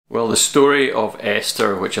Well, the story of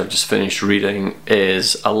Esther, which I've just finished reading,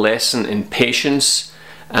 is a lesson in patience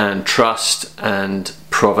and trust and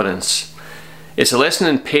providence. It's a lesson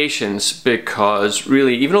in patience because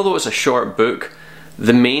really, even although it's a short book,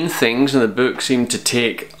 the main things in the book seem to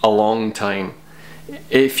take a long time.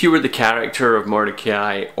 If you were the character of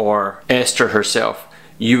Mordecai or Esther herself,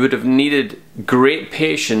 you would have needed great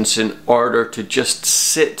patience in order to just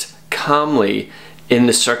sit calmly in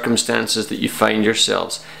the circumstances that you find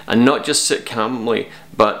yourselves, and not just sit calmly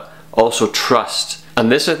but also trust. And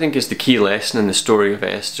this, I think, is the key lesson in the story of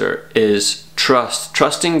Esther, is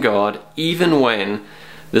trusting God even when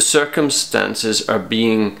the circumstances are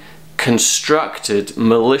being constructed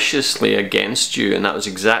maliciously against you. And that was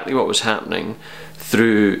exactly what was happening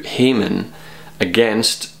through Haman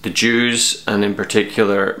against the Jews, and in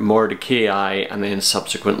particular Mordecai, and then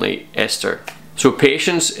subsequently Esther. So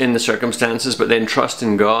patience in the circumstances, but then trust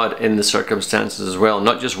in God in the circumstances as well.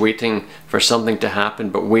 Not just waiting for something to happen,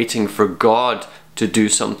 but waiting for God to do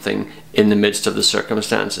something in the midst of the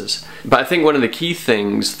circumstances. But I think one of the key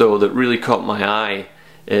things, though, that really caught my eye,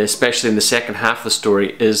 especially in the second half of the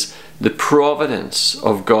story, is the providence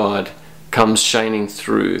of God comes shining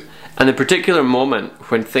through. And the particular moment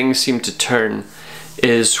when things seem to turn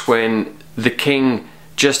is when the king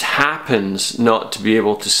just happens not to be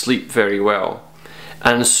able to sleep very well.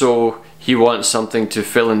 And so he wants something to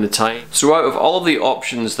fill in the time. So out of all of the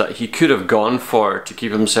options that he could have gone for to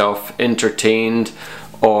keep himself entertained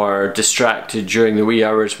or distracted during the wee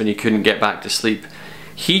hours when he couldn't get back to sleep,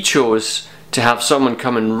 he chose to have someone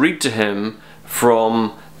come and read to him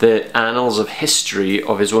from the annals of history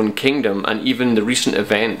of his own kingdom and even the recent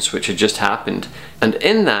events which had just happened. And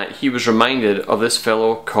in that he was reminded of this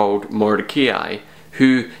fellow called Mordecai,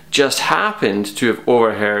 who just happened to have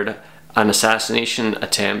overheard an assassination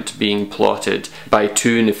attempt being plotted by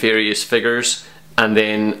two nefarious figures, and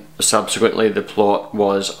then subsequently the plot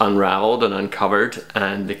was unraveled and uncovered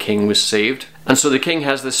and the king was saved. And so the king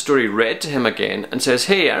has this story read to him again and says,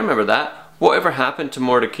 hey, I remember that. Whatever happened to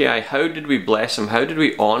Mordecai? How did we bless him? How did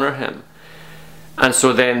we honor him? And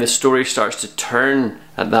so then the story starts to turn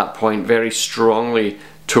at that point very strongly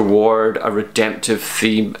toward a redemptive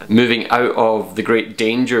theme, moving out of the great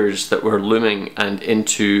dangers that were looming and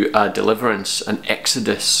into a deliverance, an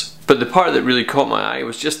exodus. But the part that really caught my eye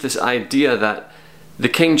was just this idea that the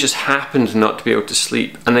king just happened not to be able to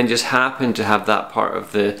sleep, and then just happened to have that part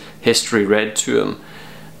of the history read to him.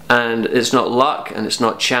 And it's not luck and it's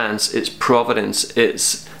not chance, it's providence.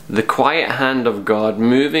 It's the quiet hand of God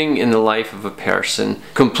moving in the life of a person,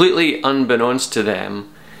 completely unbeknownst to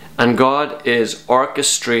them. And God is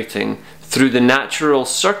orchestrating through the natural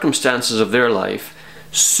circumstances of their life,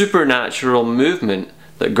 supernatural movement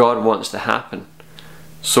that God wants to happen.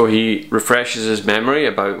 So he refreshes his memory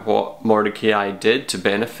about what Mordecai did to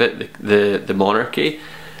benefit the monarchy,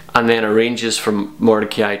 and then arranges for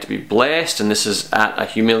Mordecai to be blessed, and this is at a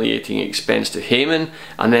humiliating expense to Haman.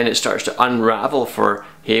 And then it starts to unravel for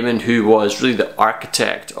Haman, who was really the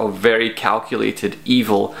architect of very calculated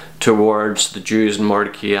evil towards the Jews and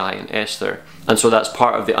Mordecai and Esther. And so that's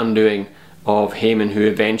part of the undoing of Haman, who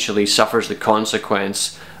eventually suffers the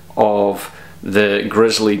consequence of the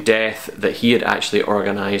grisly death that he had actually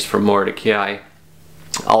organized for Mordecai,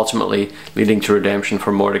 ultimately leading to redemption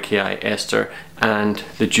for Mordecai, Esther, and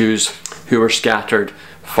the Jews who were scattered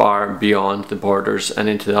far beyond the borders and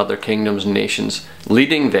into the other kingdoms and nations,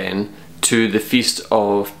 leading then to the feast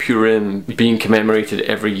of Purim being commemorated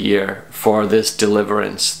every year for this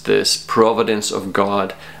deliverance, this providence of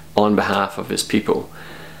God on behalf of his people.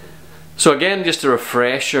 So again, just a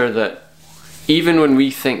refresher that even when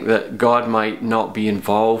we think that God might not be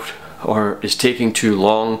involved, or is taking too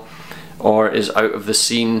long, or is out of the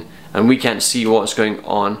scene and we can't see what's going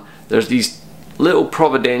on, there's these little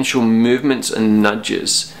providential movements and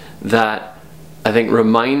nudges that I think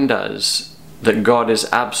remind us that God is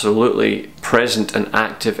absolutely present and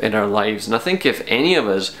active in our lives. And I think if any of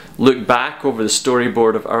us look back over the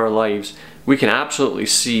storyboard of our lives, we can absolutely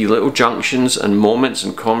see little junctions and moments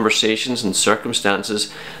and conversations and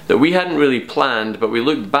circumstances that we hadn't really planned, but we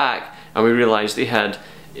looked back and we realized they had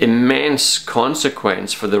immense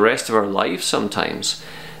consequence for the rest of our life sometimes,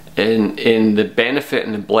 in the benefit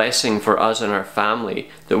and the blessing for us and our family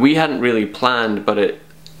that we hadn't really planned, but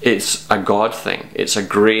it's a God thing, it's a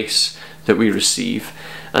grace that we receive.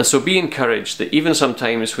 And so be encouraged that even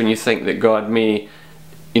sometimes when you think that God may,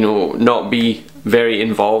 not be very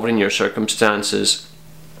involved in your circumstances,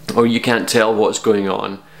 or you can't tell what's going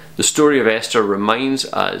on, the story of Esther reminds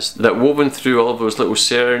us that woven through all of those little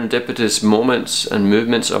serendipitous moments and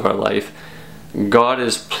movements of our life, God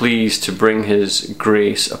is pleased to bring His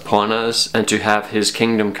grace upon us and to have His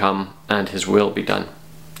kingdom come and His will be done.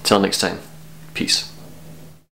 Till next time, peace.